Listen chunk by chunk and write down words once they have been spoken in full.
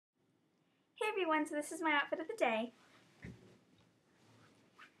everyone, so this is my outfit of the day.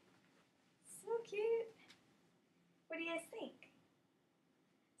 So cute. What do you guys think?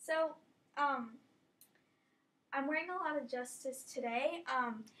 So, I'm wearing a lot of Justice today.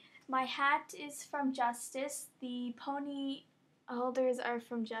 My hat is from Justice. The pony holders are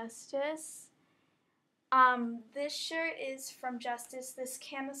from Justice. This shirt is from Justice. This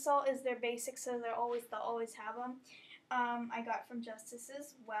camisole is their basic, so they'll always have them. I got from Justice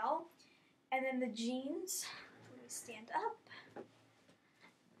as well. And then the jeans, let me stand up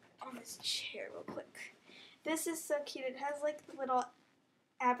on this chair real quick. This is so cute. It has like the little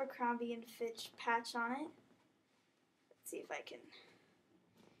Abercrombie and Fitch patch on it. Let's see if I can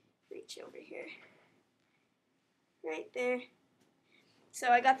reach over here. Right there. So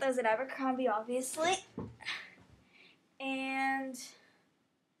I got those at Abercrombie, obviously. And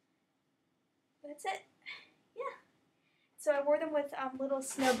that's it. Yeah. So I wore them with little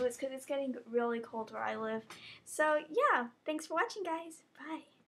snow boots because it's getting really cold where I live. So yeah, thanks for watching, guys. Bye.